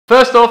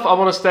First off, I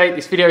want to state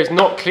this video is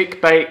not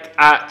clickbait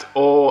at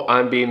all.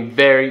 I'm being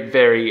very,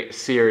 very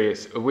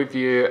serious with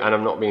you, and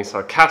I'm not being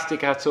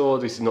sarcastic at all.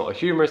 This is not a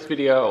humorous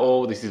video at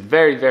all. This is a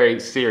very, very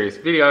serious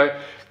video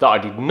that I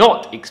did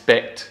not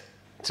expect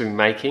to be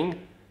making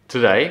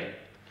today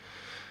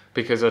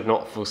because I'd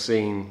not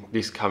foreseen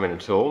this coming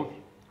at all.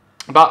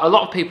 But a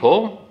lot of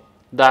people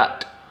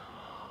that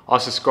are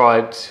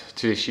subscribed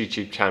to this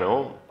YouTube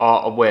channel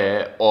are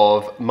aware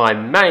of my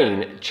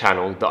main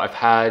channel that I've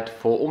had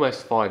for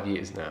almost 5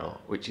 years now,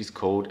 which is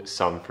called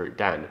Sunfruit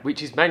Dan,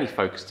 which is mainly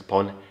focused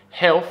upon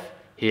health,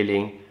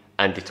 healing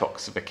and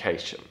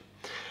detoxification.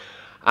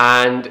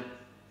 And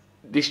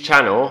this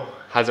channel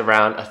has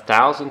around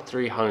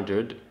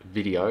 1,300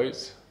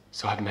 videos.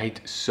 So I've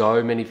made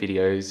so many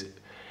videos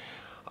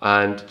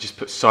and just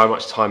put so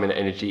much time and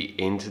energy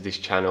into this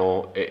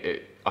channel.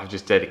 I've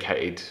just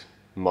dedicated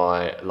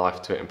my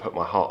life to it and put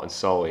my heart and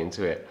soul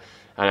into it,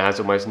 and it has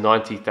almost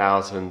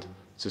 90,000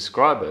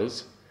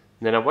 subscribers.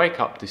 And then I wake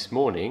up this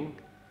morning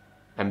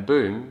and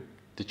boom,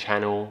 the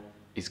channel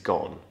is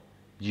gone.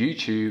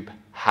 YouTube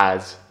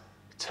has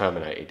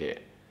terminated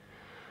it,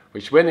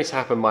 which when this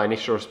happened, my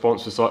initial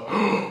response was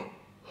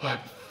like,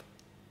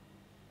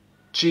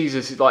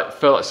 Jesus, it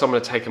felt like someone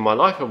had taken my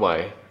life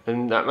away.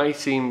 And that may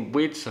seem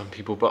weird to some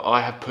people, but I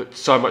have put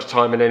so much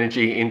time and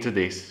energy into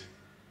this.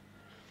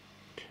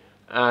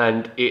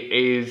 And it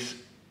is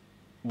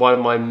one of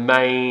my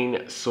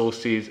main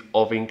sources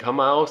of income.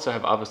 I also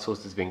have other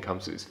sources of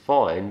income, so it's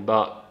fine,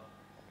 but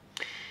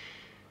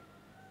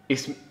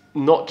it's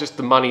not just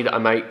the money that I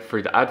make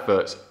through the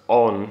adverts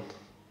on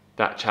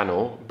that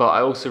channel, but I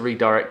also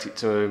redirect it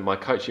to my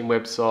coaching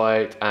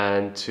website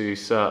and to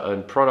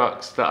certain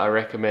products that I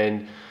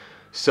recommend.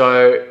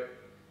 So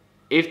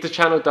if the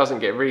channel doesn't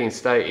get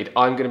reinstated,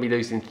 I'm going to be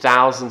losing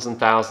thousands and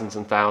thousands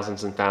and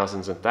thousands and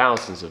thousands and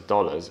thousands of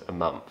dollars a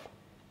month,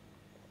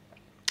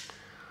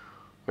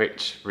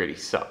 which really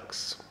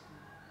sucks.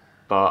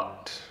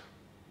 But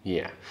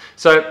yeah,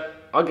 so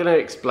I'm going to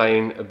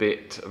explain a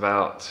bit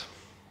about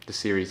the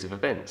series of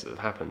events that have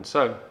happened.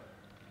 So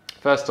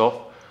first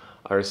off,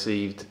 I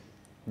received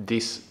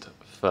this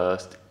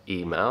first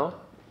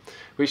email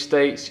which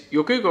states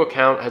your Google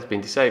account has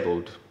been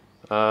disabled.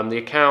 The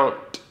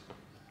account,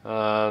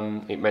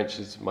 it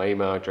mentions my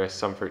email address,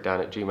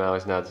 sunfruitdan@gmail.com,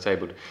 is now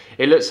disabled.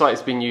 It looks like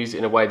it's been used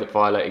in a way that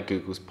violated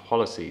Google's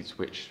policies,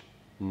 which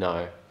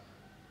no,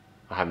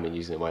 I haven't been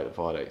using it in a way that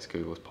violates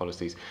Google's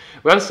policies.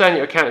 We understand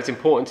your account is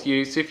important to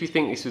you, so if you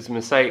think this was a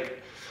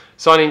mistake,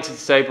 sign into the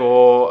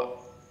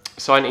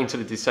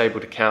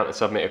disabled account and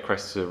submit a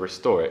request to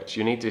restore it.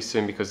 You need to do this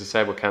soon because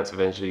disabled accounts are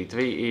eventually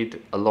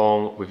deleted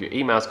along with your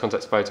emails,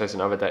 contacts, photos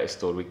and other data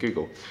stored with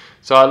Google.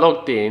 So I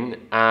logged in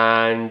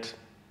and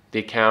the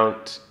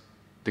account,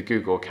 the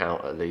Google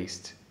account at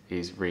least,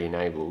 is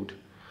re-enabled.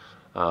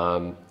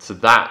 So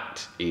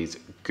that is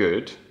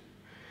good,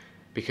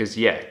 because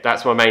yeah,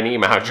 that's my main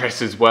email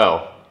address as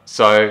well.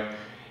 So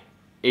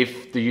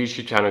if the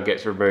YouTube channel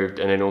gets removed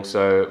and then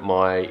also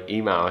my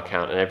email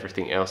account and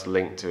everything else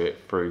linked to it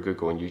through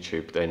Google and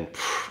YouTube, then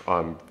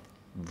I'm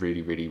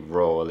really, really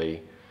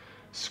royally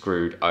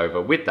screwed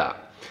over with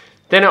that.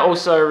 Then I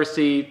also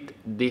received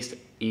this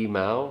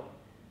email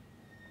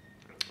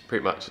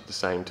pretty much at the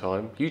same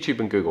time.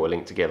 YouTube and Google are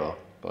linked together,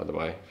 by the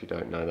way, if you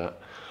don't know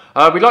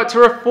that. We'd like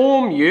to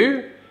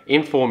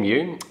inform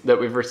you that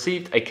we've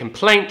received a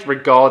complaint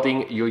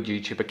regarding your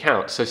YouTube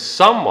account. So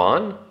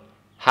someone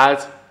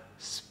has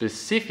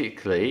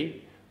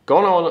specifically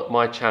gone on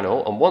my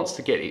channel and wants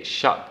to get it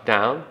shut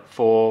down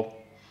for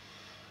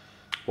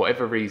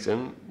whatever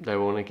reason they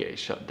want to get it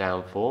shut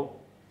down for,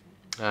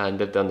 and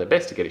they've done their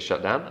best to get it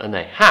shut down, and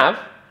they have.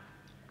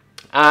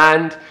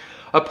 And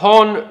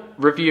upon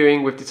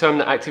reviewing, we've determined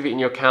that activity in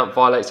your account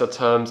violates our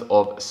terms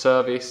of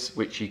service,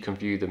 which you can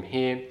view them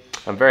here.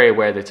 I'm very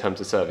aware of the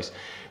terms of service.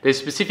 There's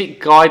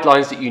specific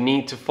guidelines that you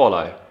need to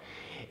follow.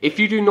 If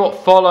you do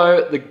not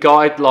follow the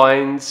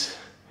guidelines,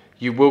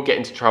 you will get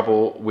into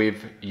trouble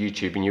with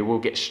YouTube and you will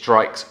get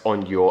strikes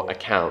on your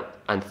account.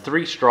 And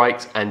 3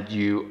 strikes and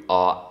you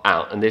are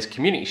out. And there's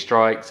community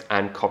strikes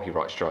and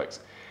copyright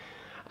strikes.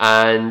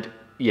 And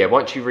yeah,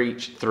 once you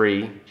reach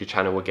 3, your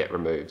channel will get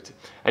removed.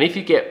 And if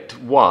you get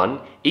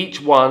 1,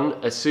 each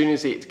one, as soon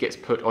as it gets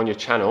put on your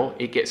channel,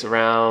 it gets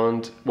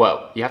around,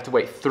 well, you have to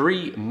wait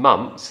 3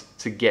 months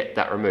to get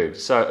that removed.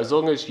 So as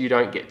long as you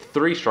don't get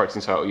 3 strikes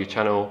in total, your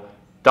channel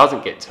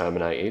doesn't get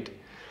terminated,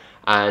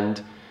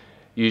 and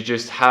you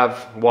just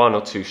have 1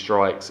 or 2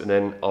 strikes, and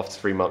then after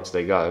 3 months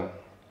they go,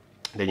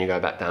 then you go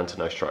back down to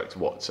no strikes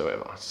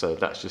whatsoever. So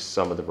that's just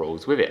some of the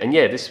rules with it. And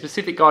yeah, there's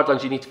specific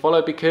guidelines you need to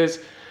follow, because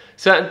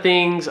certain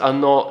things are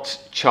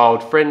not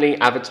child friendly,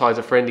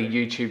 advertiser friendly,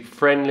 YouTube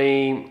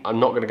friendly. I'm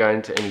not going to go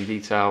into any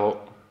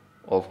detail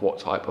of what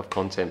type of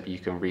content you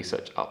can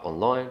research up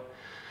online,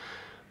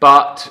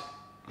 but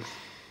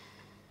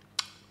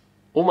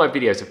all my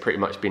videos have pretty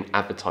much been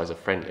advertiser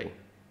friendly.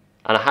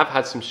 And I have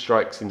had some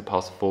strikes in the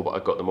past before, but I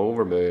got them all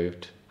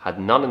removed. Had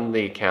none in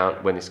the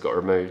account when this got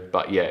removed,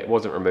 but yeah, it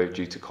wasn't removed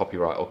due to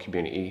copyright or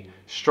community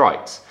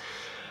strikes.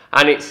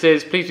 And it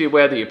says, please be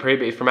aware that you're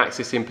prohibited from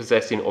accessing,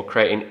 possessing, or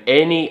creating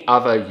any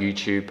other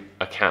YouTube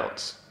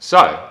accounts.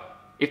 So,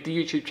 if the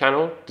YouTube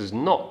channel does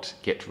not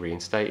get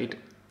reinstated,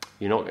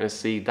 you're not going to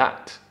see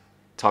that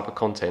type of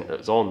content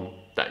that's on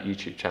that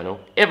YouTube channel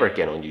ever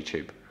again on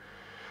YouTube,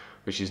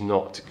 which is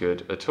not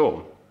good at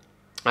all.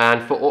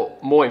 And for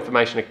more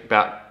information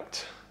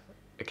about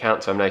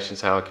account terminations,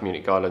 how our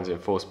community guidelines are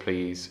enforced,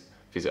 please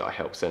visit our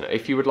help centre.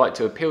 If you would like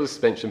to appeal the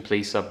suspension,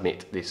 please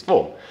submit this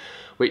form,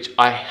 which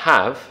I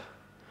have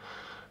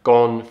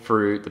gone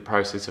through the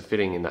process of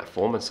filling in that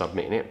form and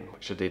submitting it,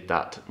 which I did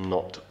that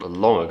not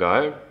long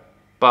ago.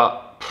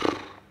 But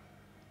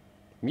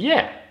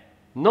yeah,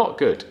 not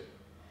good.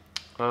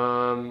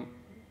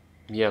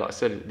 Yeah, like I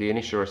said, the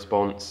initial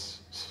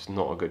response is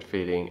not a good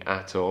feeling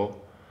at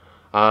all.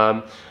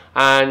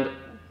 And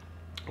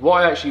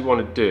what I actually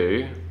want to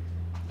do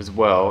as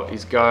well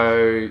is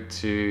go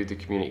to the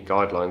community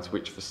guidelines,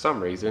 which for some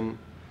reason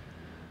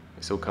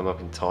it's all come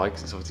up in Thai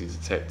because it's obviously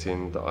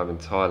detecting that I'm in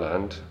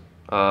Thailand.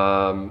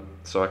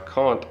 So I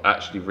can't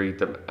actually read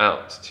them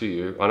out to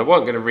you, and I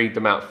wasn't going to read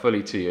them out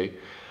fully to you,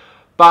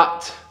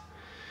 but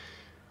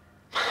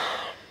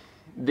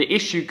the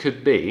issue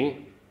could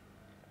be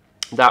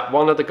that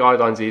one of the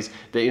guidelines is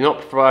that you're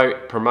not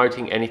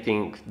promoting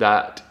anything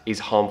that is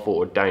harmful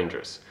or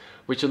dangerous,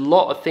 which a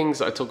lot of things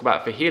that I talk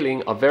about for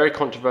healing are very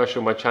controversial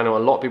on my channel. A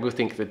lot of people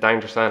think they're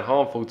dangerous and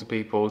harmful to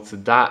people, so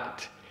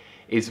that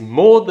is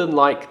more than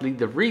likely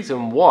the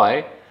reason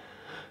why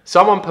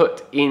someone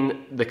put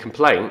in the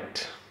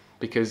complaint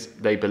because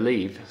they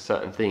believe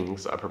certain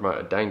things that I promote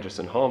are dangerous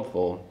and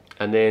harmful,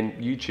 and then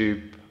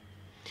YouTube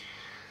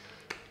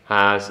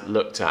has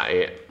looked at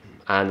it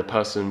and the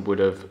person would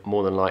have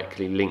more than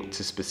likely linked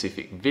to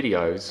specific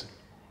videos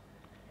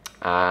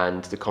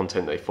and the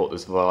content they thought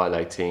was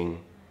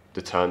violating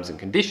the terms and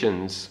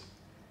conditions,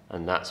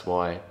 and that's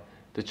why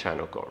the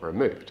channel got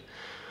removed.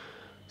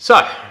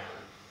 So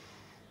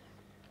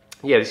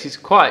yeah, this is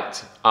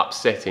quite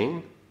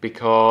upsetting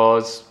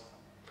because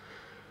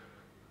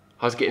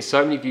I was getting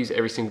so many views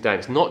every single day.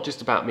 It's not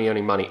just about me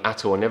earning money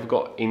at all. I never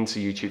got into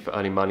YouTube for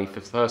earning money. For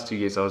the first 2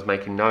 years, I was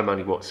making no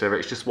money whatsoever.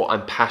 It's just what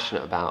I'm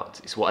passionate about.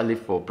 It's what I live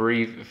for,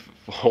 breathe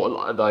for.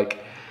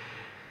 Like,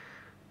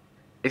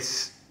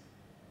 it's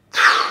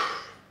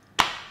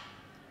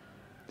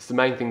the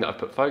main thing that I've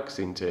put focus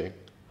into.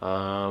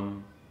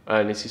 And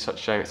this is such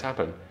a shame it's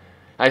happened.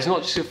 And it's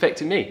not just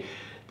affecting me.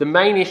 The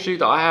main issue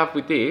that I have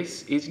with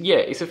this is, yeah,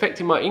 it's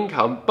affecting my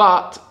income,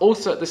 but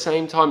also at the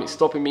same time, it's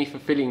stopping me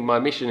fulfilling my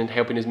mission and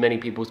helping as many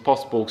people as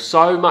possible.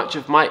 So much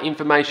of my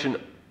information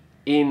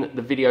in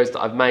the videos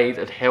that I've made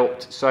had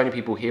helped so many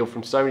people heal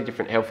from so many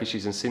different health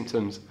issues and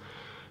symptoms.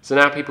 So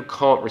now people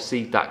can't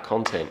receive that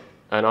content,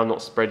 and I'm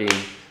not spreading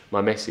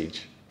my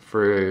message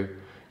through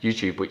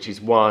YouTube, which is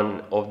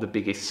one of the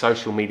biggest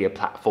social media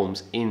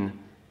platforms in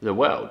the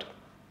world.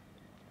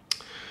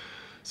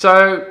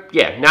 So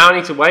yeah, now I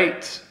need to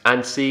wait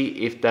and see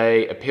if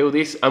they appeal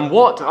this. And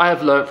what I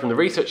have learned from the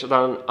research I've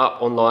done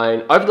up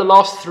online, over the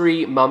last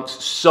 3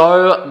 months,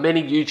 so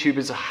many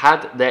YouTubers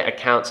had their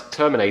accounts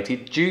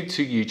terminated due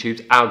to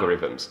YouTube's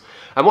algorithms.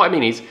 And what I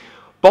mean is,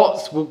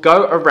 bots will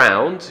go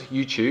around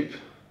YouTube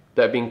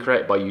that have been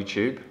created by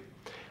YouTube,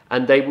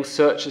 and they will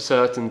search for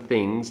certain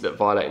things that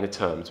violate the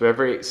terms,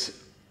 whether it's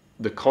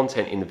the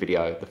content in the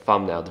video, the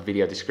thumbnail, the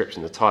video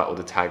description, the title,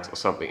 the tags, or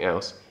something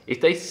else. If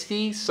they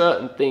see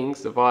certain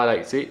things that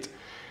violates it,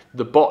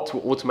 the bot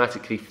will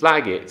automatically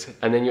flag it,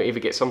 and then you'll either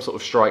get some sort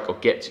of strike or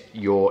get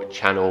your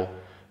channel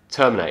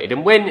terminated.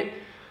 And when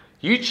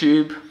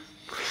YouTube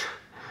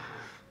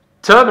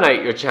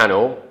terminate your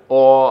channel,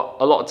 or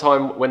a lot of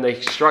time when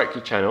they strike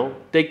your channel,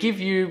 they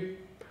give you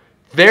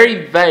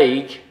very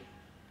vague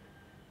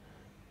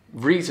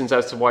reasons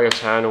as to why your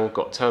channel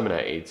got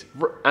terminated,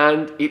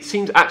 and it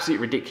seems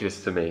absolutely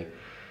ridiculous to me.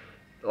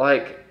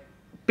 Like,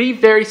 be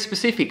very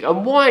specific,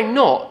 and why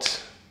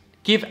not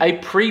give a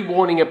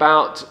pre-warning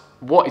about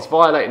what is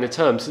violating the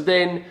terms, so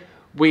then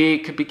we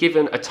could be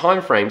given a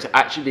time frame to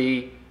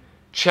actually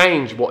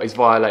change what is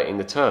violating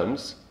the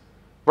terms,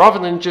 rather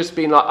than just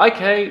being like,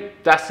 okay,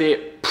 that's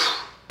it,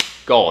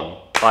 gone,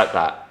 like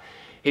that.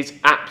 It's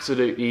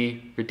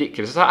absolutely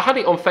ridiculous. I had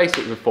it on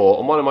Facebook before,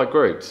 on one of my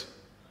groups.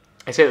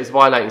 I said it was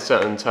violating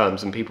certain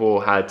terms and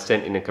people had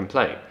sent in a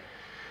complaint.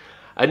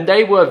 And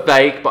they were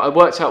vague, but I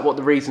worked out what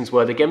the reasons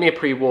were. They gave me a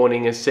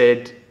pre-warning and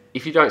said,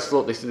 if you don't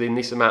sort this within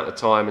this amount of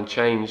time and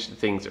change the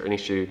things that are an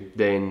issue,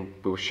 then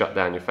we'll shut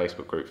down your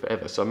Facebook group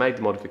forever. So I made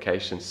the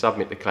modification,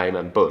 submit the claim,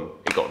 and boom,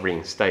 it got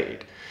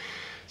reinstated.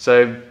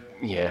 So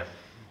yeah,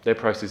 their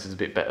process is a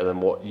bit better than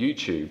what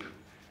YouTube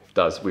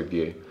does with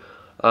you.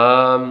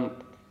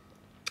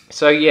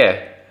 So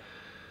yeah.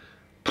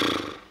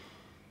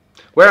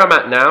 Where I'm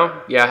at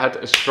now, yeah, I had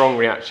a strong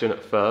reaction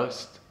at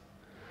first,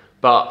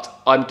 but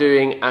I'm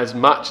doing as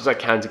much as I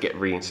can to get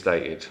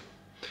reinstated.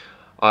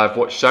 I've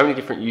watched so many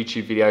different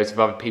YouTube videos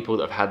of other people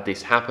that have had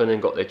this happen and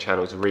got their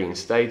channels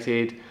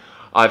reinstated.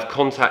 I've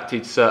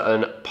contacted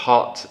certain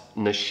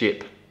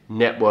partnership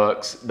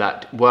networks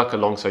that work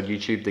alongside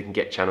YouTube that can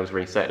get channels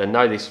reinstated. I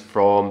know this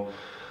from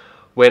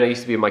when I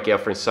used to be with my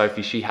girlfriend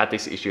Sophie, she had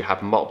this issue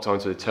happen multiple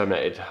times where they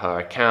terminated her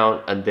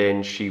account, and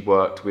then she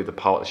worked with a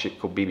partnership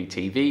called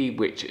BBTV,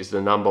 which is the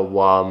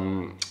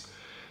 #1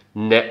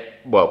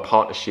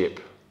 partnership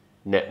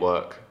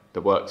network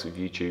that works with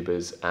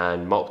YouTubers,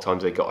 and multiple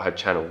times they got her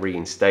channel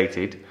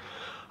reinstated.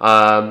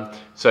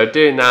 So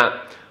doing that,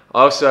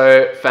 I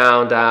also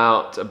found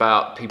out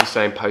about people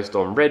saying post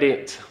on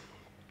Reddit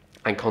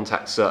and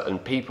contact certain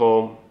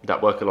people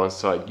that work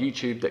alongside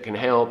YouTube that can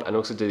help, and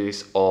also do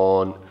this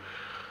on,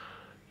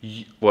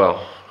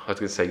 well, I was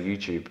going to say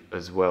YouTube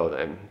as well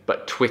then,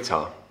 but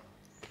Twitter.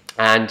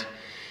 And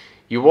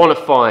you want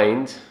to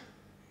find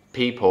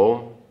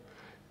people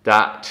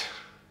that,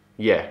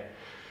 yeah,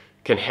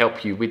 can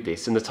help you with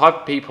this. And the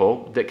type of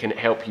people that can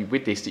help you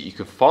with this that you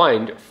can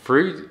find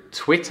through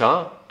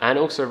Twitter and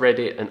also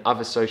Reddit and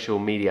other social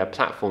media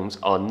platforms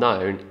are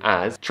known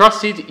as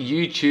trusted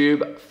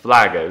YouTube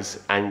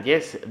flaggers. And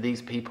yes,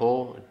 these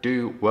people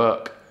do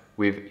work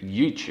with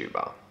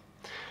YouTuber.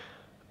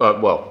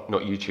 Well,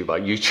 not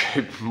YouTuber,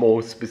 YouTube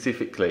more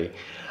specifically.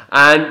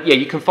 And yeah,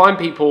 you can find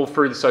people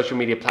through the social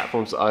media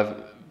platforms that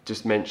I've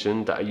just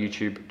mentioned that are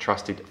YouTube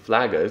trusted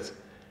flaggers.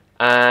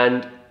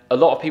 And a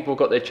lot of people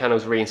got their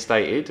channels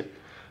reinstated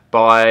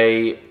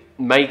by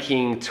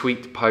making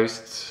tweet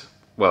posts,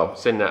 well,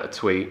 sending out a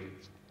tweet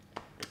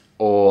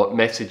or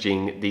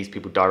messaging these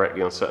people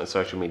directly on certain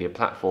social media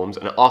platforms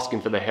and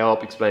asking for their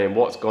help, explaining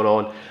what's gone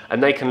on,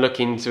 and they can look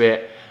into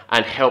it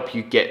and help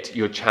you get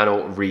your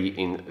channel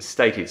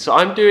reinstated. So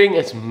I'm doing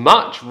as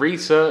much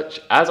research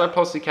as I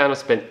possibly can. I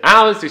spent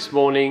hours this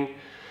morning.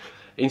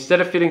 Instead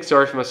of feeling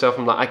sorry for myself,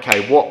 I'm like,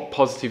 okay, what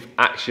positive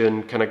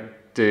action can I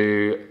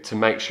do to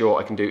make sure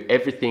I can do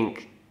everything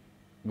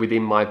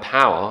within my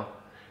power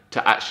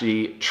to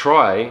actually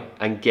try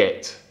and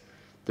get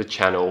the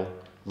channel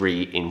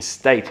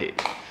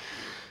reinstated.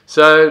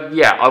 So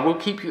yeah, I will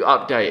keep you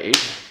updated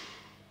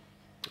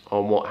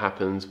on what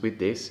happens with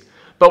this.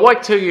 But what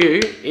I tell you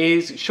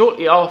is,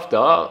 shortly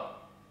after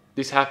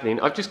this happening,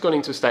 I've just gone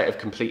into a state of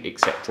complete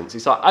acceptance.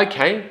 It's like,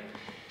 okay,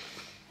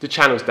 the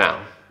channel's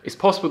down. It's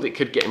possible that it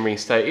could get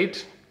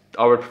reinstated.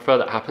 I would prefer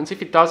that happens.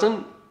 If it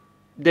doesn't,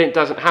 then it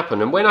doesn't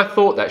happen. And when I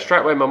thought that,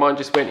 straight away my mind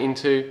just went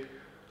into,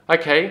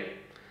 okay,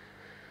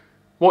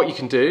 what you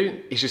can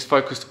do is just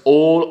focus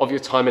all of your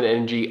time and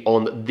energy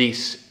on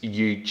this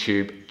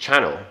YouTube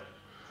channel.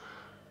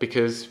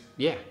 Because,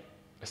 yeah,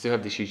 I still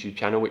have this YouTube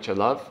channel, which I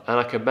love, and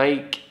I can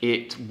make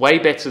it way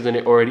better than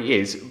it already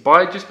is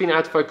by just being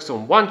able to focus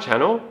on one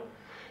channel.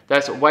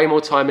 That's way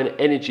more time and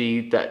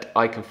energy that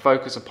I can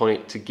focus upon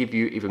it to give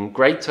you even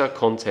greater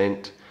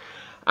content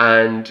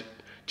and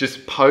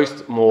just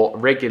post more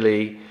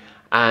regularly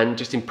and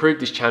just improve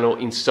this channel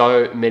in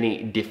so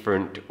many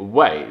different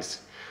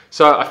ways.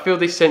 So I feel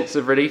this sense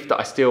of relief that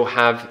I still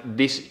have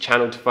this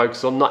channel to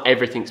focus on. Not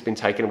everything's been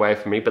taken away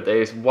from me, but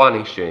there is one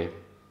issue.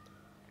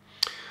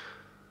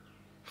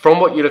 From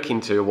what you look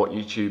into, what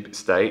YouTube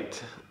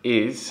state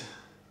is,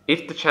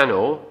 if the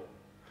channel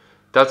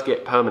does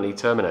get permanently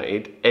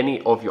terminated,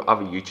 any of your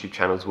other YouTube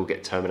channels will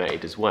get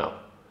terminated as well.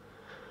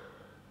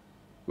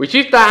 Which,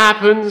 if that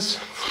happens,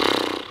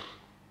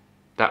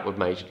 that would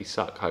majorly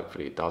suck.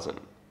 Hopefully it doesn't.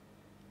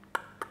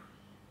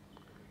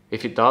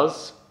 If it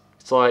does,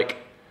 it's like,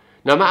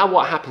 no matter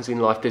what happens in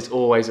life, there's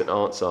always an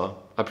answer.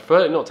 I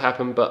prefer it not to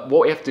happen, but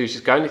what we have to do is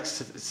just go into a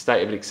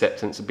state of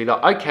acceptance and be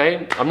like,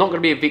 okay, I'm not going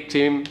to be a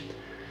victim.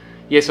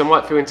 Yes, I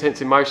might feel intense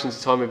emotions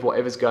at the time with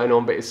whatever's going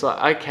on, but it's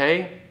like,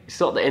 okay, it's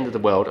not the end of the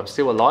world. I'm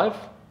still alive.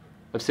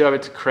 I'm still able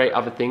to create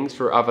other things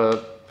through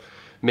other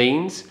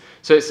means.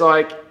 So it's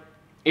like,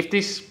 if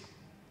this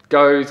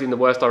goes in the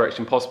worst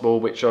direction possible,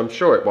 which I'm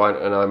sure it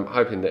won't, and I'm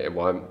hoping that it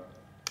won't,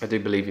 I do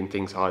believe in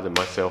things higher than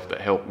myself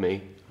that help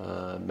me.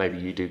 Maybe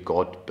you do,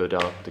 God,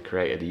 Buddha, the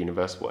creator, the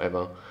universe,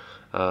 whatever.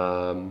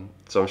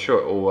 So I'm sure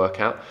it will work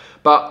out.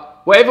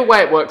 But whatever way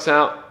it works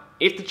out,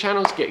 if the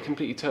channels get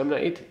completely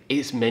terminated,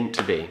 it's meant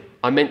to be.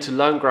 I'm meant to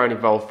learn, grow and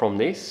evolve from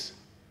this,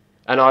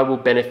 and I will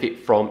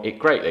benefit from it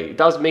greatly. It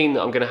does mean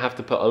that I'm going to have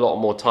to put a lot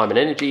more time and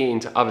energy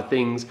into other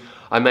things.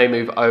 I may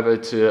move over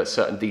to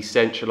certain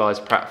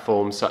decentralized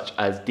platforms such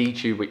as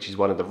DTube, which is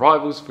one of the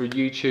rivals for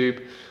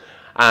YouTube,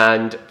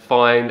 and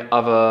find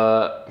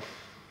other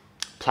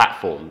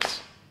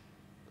platforms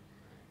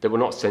that will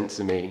not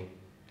censor me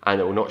and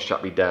that will not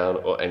shut me down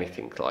or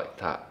anything like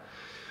that.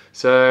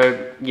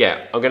 So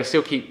yeah, I'm going to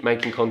still keep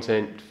making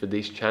content for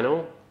this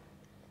channel.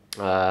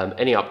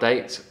 Any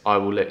updates, I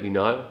will let you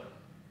know.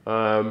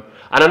 And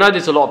I know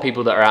there's a lot of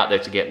people that are out there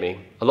to get me.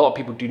 A lot of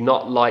people do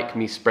not like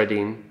me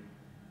spreading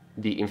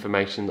the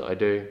information that I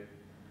do.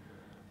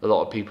 A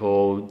lot of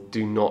people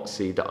do not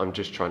see that I'm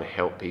just trying to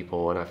help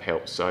people, and I've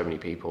helped so many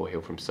people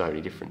heal from so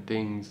many different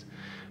things.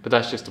 But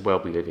that's just the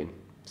world we live in.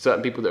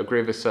 Certain people that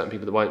agree with us, certain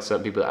people that won't,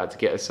 certain people that are out to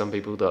get us, some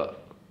people that are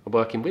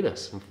working with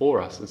us and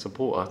for us and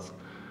support us.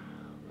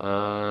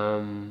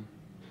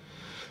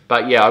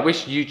 But yeah, I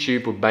wish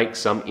YouTube would make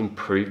some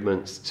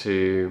improvements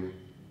to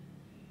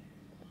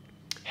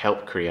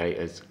help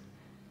creators.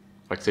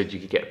 Like I said, you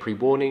could get a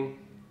pre-warning.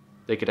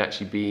 They could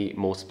actually be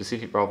more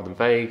specific rather than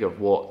vague of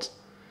what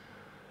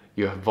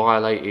you have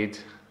violated.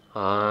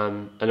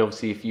 And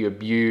obviously if you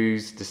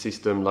abuse the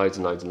system loads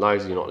and loads and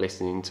loads, and you're not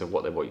listening to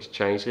what they want you to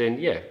change, then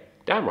yeah,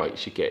 damn right you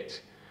should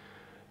get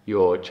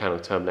your channel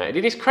terminated.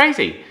 It is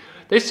crazy.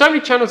 There's so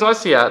many channels I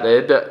see out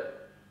there that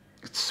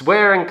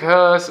swear and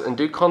curse and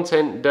do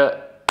content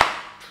that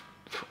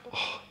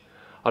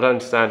I don't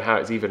understand how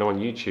it's even on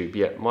YouTube.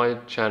 Yet my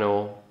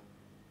channel,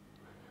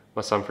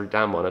 my Son Through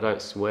Damn one, I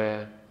don't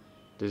swear.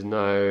 There's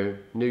no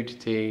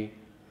nudity.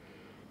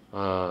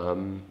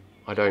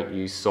 I don't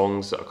use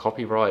songs that are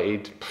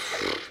copyrighted.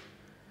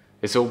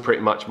 It's all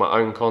pretty much my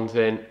own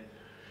content.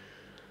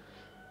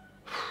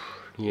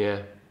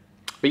 Yeah.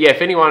 But yeah,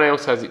 if anyone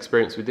else has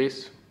experience with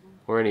this,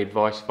 or any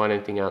advice, find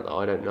anything out that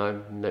I don't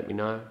know, let me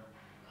know.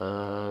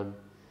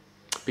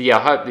 But yeah,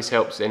 I hope this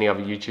helps any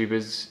other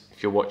YouTubers.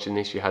 If you're watching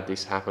this, you had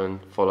this happen,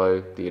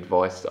 follow the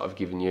advice that I've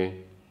given you.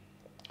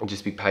 And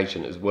just be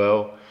patient as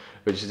well.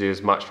 But just do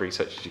as much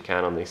research as you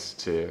can on this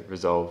to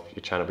resolve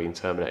your channel being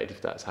terminated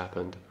if that's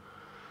happened.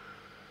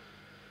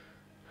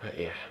 But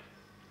yeah,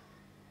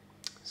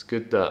 it's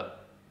good that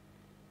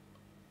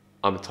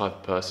I'm the type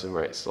of person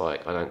where it's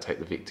like I don't take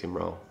the victim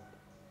role.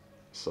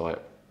 It's like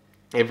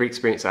every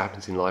experience that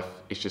happens in life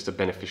is just a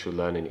beneficial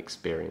learning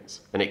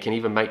experience, and it can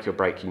even make or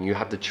break you, and you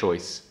have the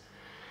choice.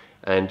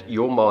 And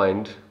your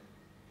mind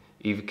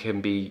either can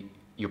be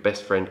your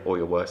best friend or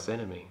your worst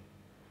enemy.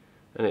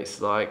 And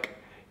it's like,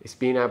 it's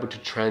being able to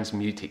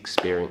transmute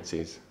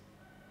experiences,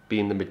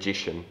 being the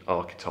magician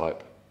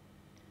archetype,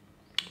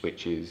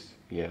 which is,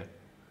 yeah,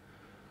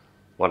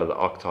 one of the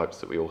archetypes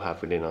that we all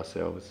have within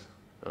ourselves.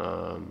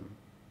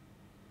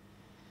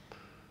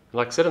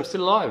 Like I said, I'm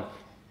still alive,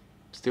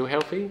 still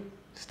healthy,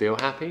 still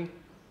happy.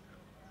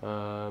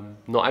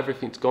 Not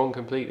everything's gone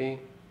completely.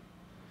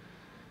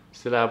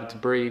 Still able to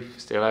breathe,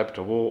 still able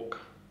to walk.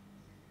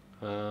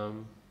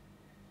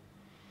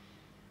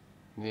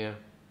 Yeah.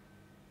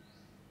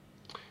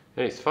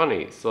 And it's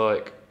funny, it's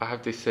like I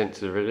have this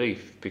sense of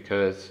relief,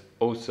 because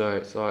also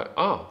it's like,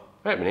 oh,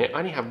 wait a minute, I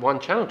only have one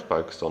channel to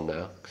focus on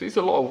now, because it's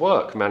a lot of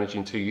work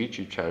managing 2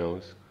 YouTube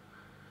channels.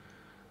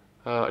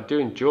 I do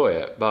enjoy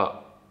it,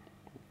 but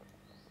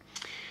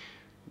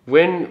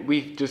when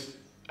we just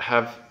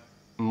have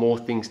more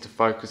things to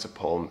focus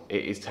upon,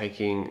 it is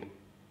taking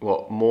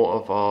more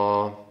of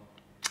our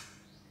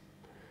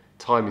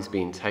time is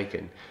being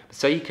taken. But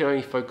say you can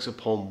only focus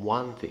upon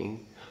one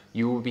thing,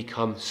 you will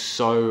become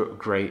so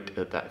great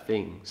at that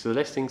thing. So the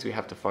less things we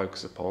have to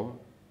focus upon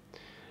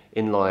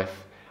in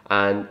life,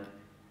 and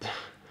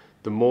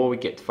the more we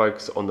get to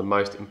focus on the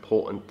most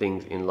important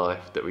things in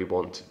life that we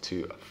want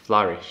to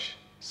flourish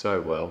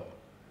so well.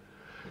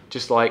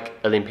 Just like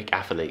Olympic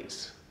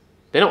athletes.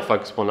 They're not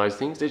focused upon those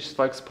things, they're just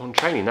focused upon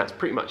training. That's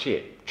pretty much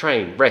it.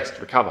 Train,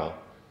 rest, recover,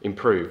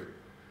 improve.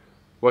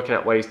 Working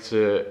out ways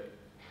to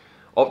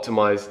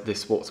optimize their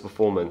sports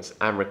performance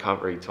and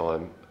recovery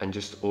time, and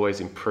just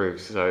always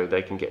improve so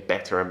they can get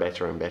better and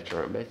better and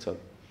better and better.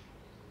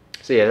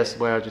 So yeah, that's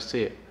the way I just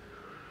see it.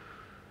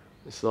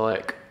 It's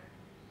like,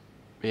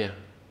 yeah,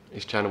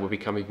 this channel will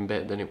become even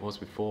better than it was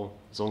before,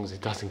 as long as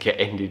it doesn't get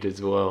ended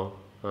as well.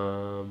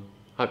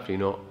 Hopefully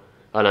not.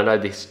 And I know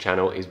this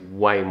channel is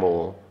way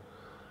more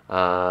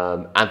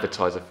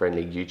advertiser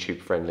friendly,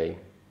 YouTube friendly,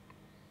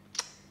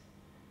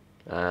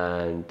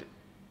 and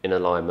in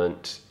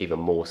alignment even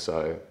more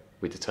so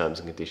with the terms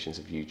and conditions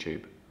of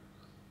YouTube.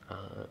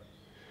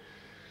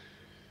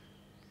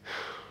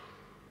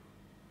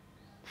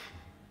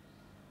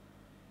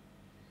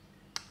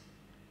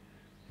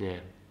 Yeah,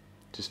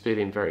 just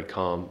feeling very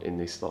calm in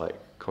this like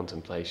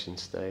contemplation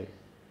state.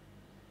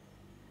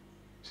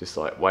 It's just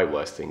like way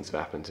worse things have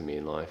happened to me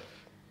in life.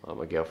 Like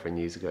my girlfriend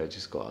years ago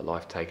just got her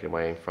life taken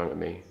away in front of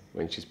me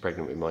when she's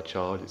pregnant with my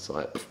child. It's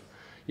like,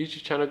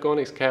 YouTube channel gone,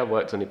 it's okay, I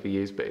worked on it for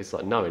years, but it's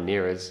like nowhere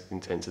near as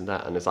intense as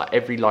that. And it's like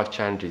every life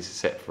challenge is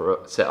set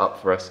up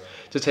for us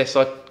to test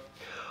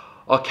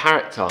our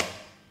character.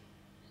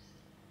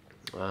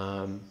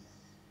 So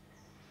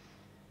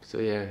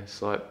yeah,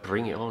 it's like,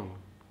 bring it on.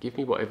 Give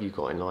me whatever you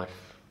got in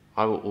life.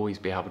 I will always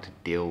be able to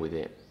deal with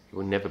it. It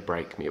will never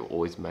break me, it will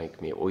always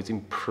make me, it will always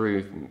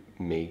improve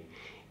me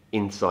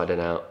inside and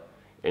out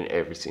in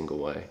every single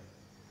way.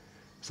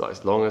 It's like,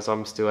 as long as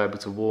I'm still able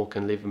to walk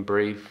and live and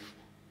breathe,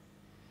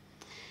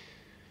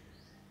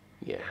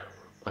 yeah,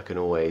 I can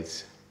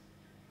always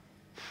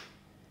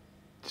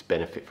just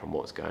benefit from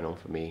what's going on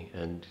for me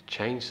and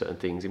change certain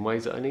things in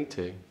ways that I need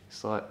to.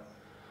 It's like,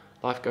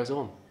 life goes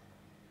on.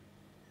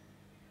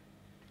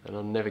 And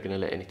I'm never going to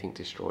let anything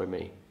destroy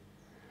me.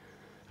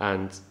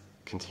 And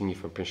continue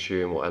from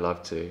pursuing what I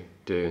love to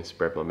do and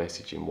spread my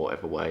message in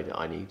whatever way that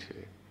I need to.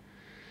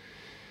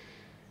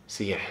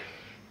 So yeah,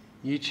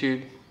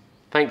 YouTube,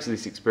 thanks for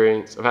this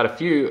experience. I've had a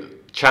few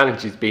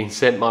challenges being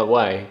sent my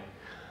way,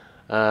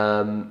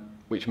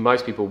 which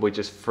most people would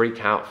just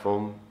freak out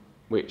from,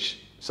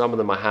 which some of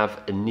them I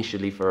have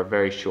initially for a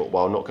very short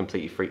while, not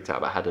completely freaked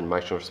out, but I had an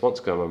emotional response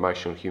because I'm an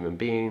emotional human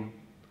being.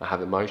 I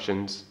have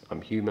emotions,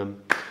 I'm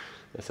human,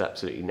 that's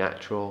absolutely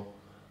natural.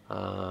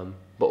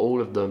 But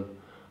all of them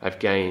I've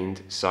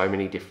gained so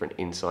many different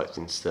insights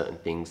in certain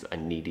things that I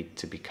needed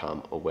to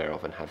become aware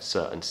of and have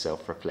certain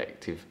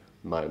self-reflective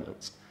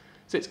moments.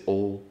 So it's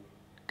all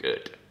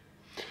good.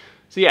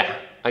 So yeah,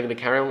 I'm going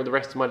to carry on with the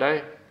rest of my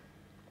day.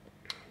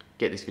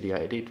 Get this video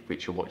edited,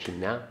 which you're watching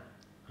now.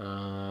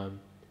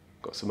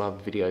 Got some other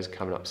videos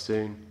coming up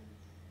soon.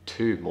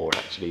 2 more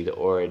actually that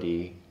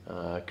already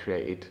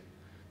created.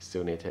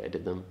 Still need to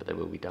edit them, but they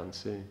will be done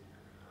soon.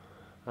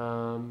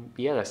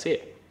 Yeah, that's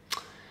it.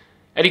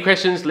 Any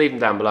questions, leave them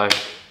down below.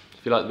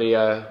 If you like the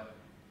video,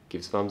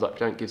 give us a thumbs up.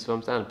 If you don't, give us a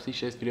thumbs down. Please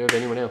share this video with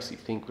anyone else you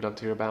think would love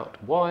to hear about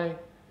why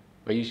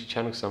my YouTube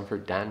channel is for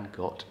Dan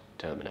got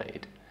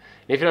terminated.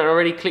 And if you don't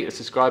already, click the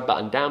subscribe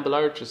button down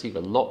below to receive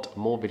a lot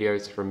more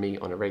videos from me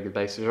on a regular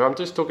basis. I'm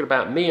just talking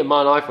about me and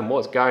my life and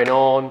what's going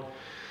on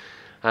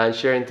and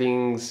sharing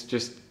things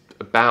just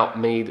about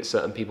me that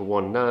certain people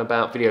want to know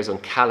about. Videos on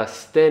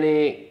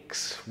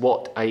calisthenics,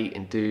 what I eat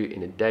and do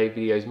in a day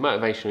videos,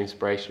 motivational,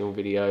 inspirational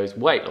videos,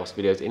 weight loss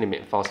videos,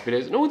 intermittent fast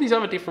videos, and all these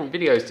other different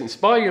videos to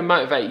inspire you and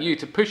motivate you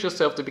to push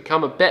yourself to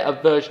become a better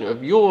version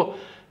of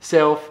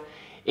yourself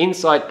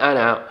inside and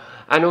out.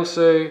 And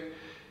also,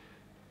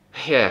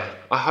 yeah,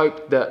 I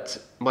hope that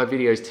my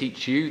videos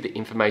teach you the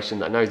information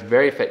that I know is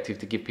very effective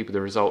to give people the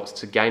results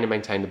to gain and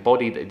maintain the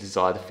body that they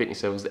desire, the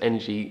fitness levels, the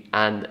energy,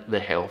 and the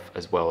health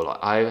as well. Like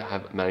I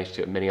have managed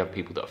to, and many other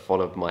people that have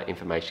followed my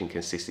information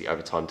consistently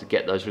over time to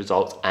get those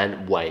results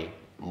and way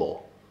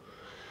more.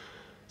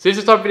 So if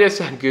this type of video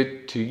sound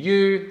good to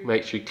you,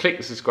 make sure you click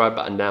the subscribe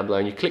button down below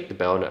and you click the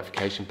bell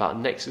notification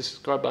button next to the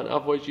subscribe button.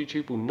 Otherwise,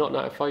 YouTube will not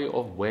notify you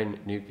of when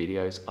new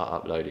videos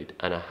are uploaded.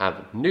 And I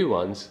have new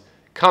ones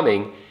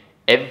coming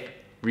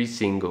every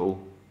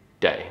single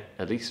day,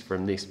 at least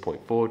from this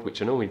point forward,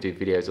 which I normally do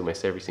videos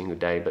almost every single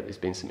day, but there's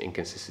been some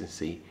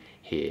inconsistency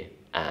here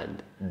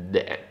and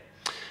there.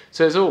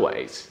 So as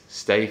always,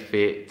 stay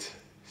fit,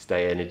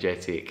 stay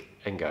energetic,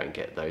 and go and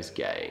get those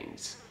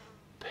gains.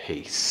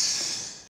 Peace.